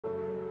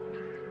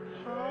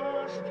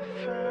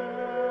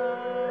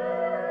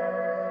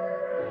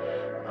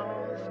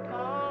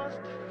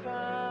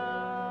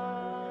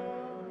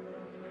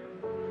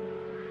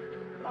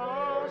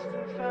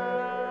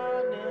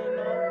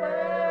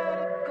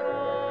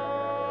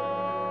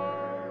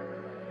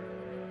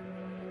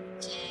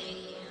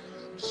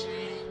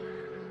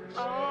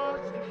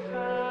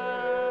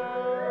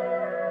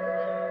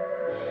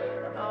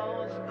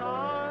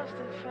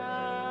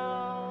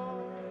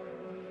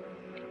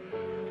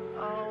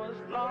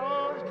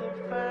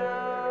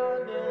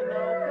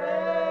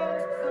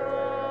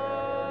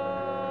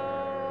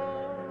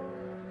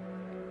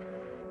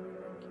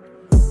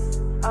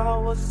I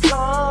was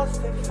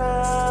lost and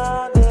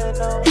found and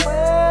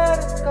nowhere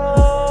to go.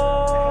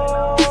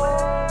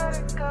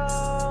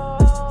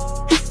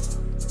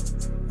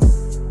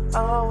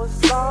 I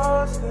was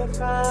lost and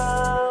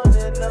found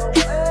and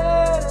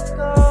nowhere to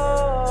go.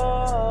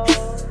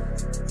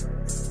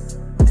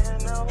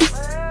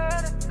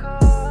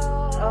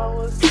 I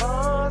was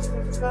lost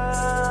and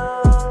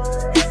found.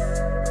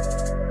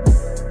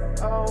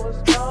 I was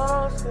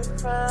lost and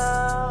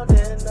found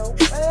and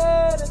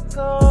nowhere to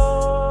go.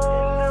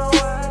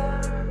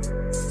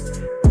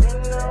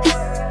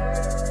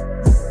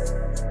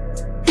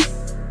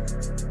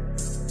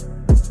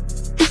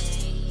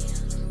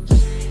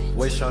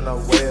 Wish on a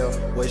will,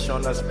 wish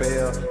on a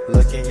spell.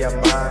 Look in your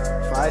mind,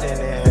 fighting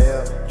in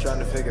hell. Trying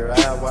to figure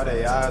out why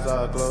their eyes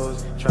are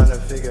closed. Trying to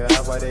figure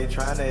out why they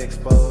trying to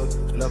expose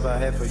love I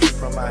had for you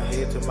from my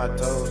head to my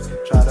toes.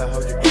 Try to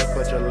hold you close,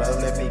 but your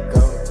love let me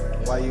go.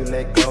 Why you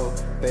let go?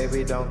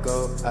 Baby, don't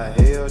go. I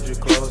held you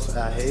close,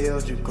 I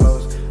held you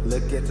close.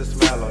 Look at the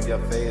smile on your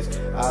face.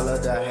 All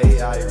of the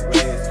hate I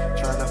erased.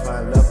 Trying to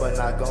find love, but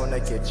not gonna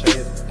get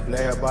chased.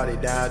 Lay her body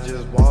down,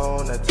 just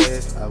wanna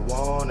taste. I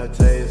wanna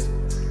taste.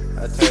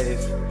 A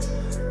taste,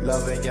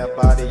 loving your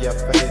body, your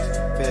face,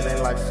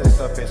 feeling like sex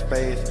up in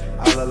space,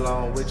 all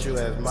alone with you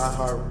as my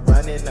heart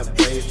running a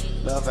pace.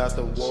 Love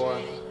after war,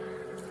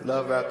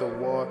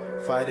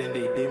 fighting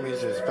these demons,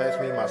 just pass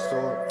me my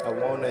sword. I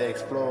wanna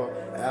explore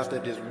after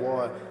this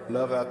war,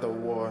 love after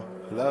war,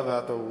 love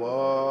after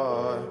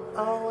war.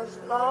 I was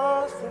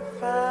lost and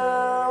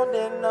found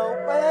and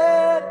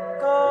nowhere to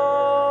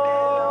go.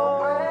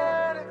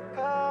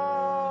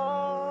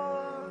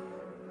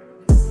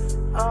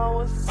 I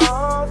was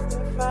lost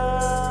and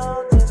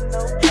found and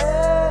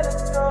nowhere to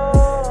go.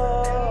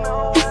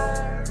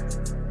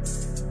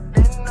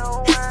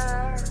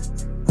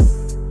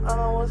 I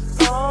was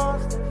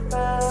lost and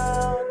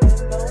found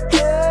and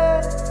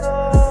nowhere to go.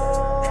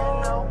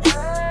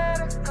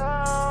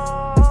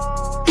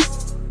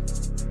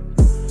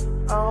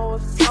 I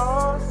was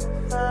lost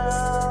and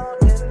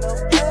found and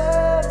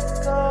nowhere to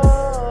go.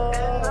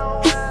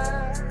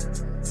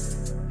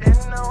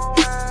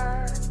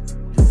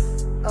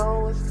 I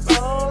was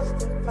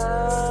lost and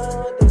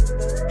found and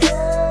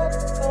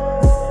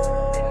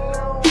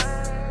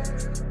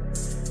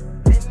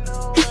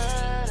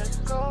nowhere to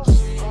go.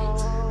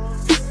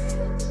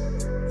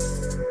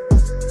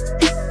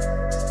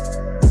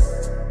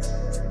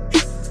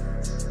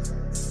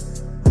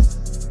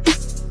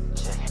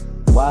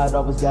 Why it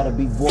always gotta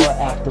be war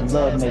after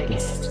love making?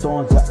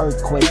 Storms and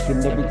earthquakes,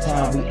 and every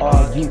time we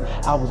argue,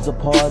 I was a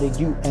part of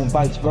you and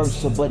vice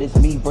versa. But it's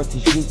me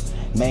versus you.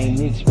 Main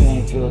issue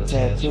ain't feel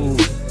tattoos.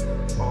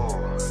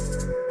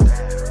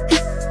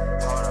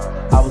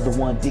 I was the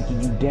one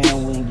dicking you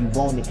down when you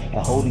wanted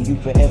and holding you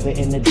forever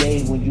in the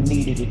day when you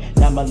needed it.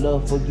 Now my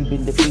love for you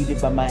been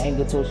defeated by my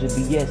anger towards your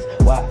BS.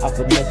 Why I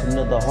finesse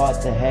another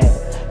heart to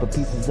have, but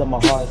pieces of my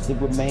heart still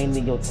remain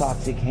in your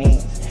toxic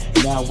hands.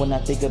 Now when I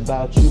think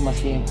about you, my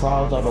skin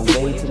crawls all the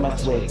way to my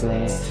sweat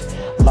glands.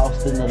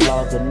 Lost in the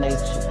laws of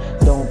nature.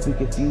 Don't be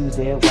confused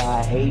there why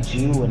I hate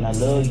you and I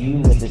love you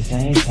at the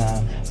same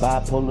time.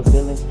 Bipolar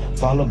feelings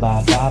followed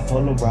by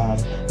bipolar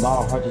rhymes. My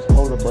heart is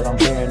polar, but I'm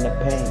bearing the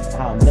pain.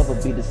 I'll never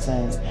be the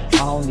same. I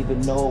don't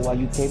even know why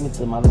you came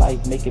into my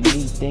life, making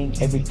me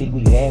think everything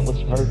we had was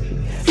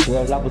perfect.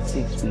 Girl, I was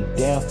 6 feet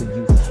down for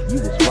you. You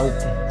was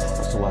worth it,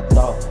 or so I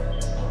thought.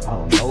 I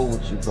don't know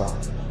what you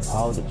brought.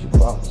 All that you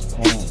brought was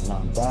pain, and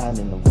I'm dying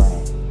in the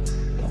rain.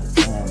 God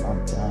damn,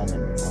 I'm dying in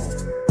the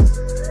rain.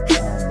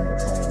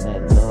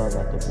 That love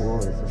at the war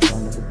is a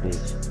son of a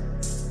bitch.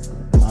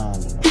 I'm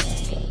dying in the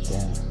rain,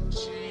 goddamn.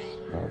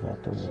 Love at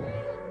the war,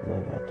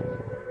 love at the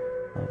war,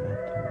 love at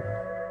the war.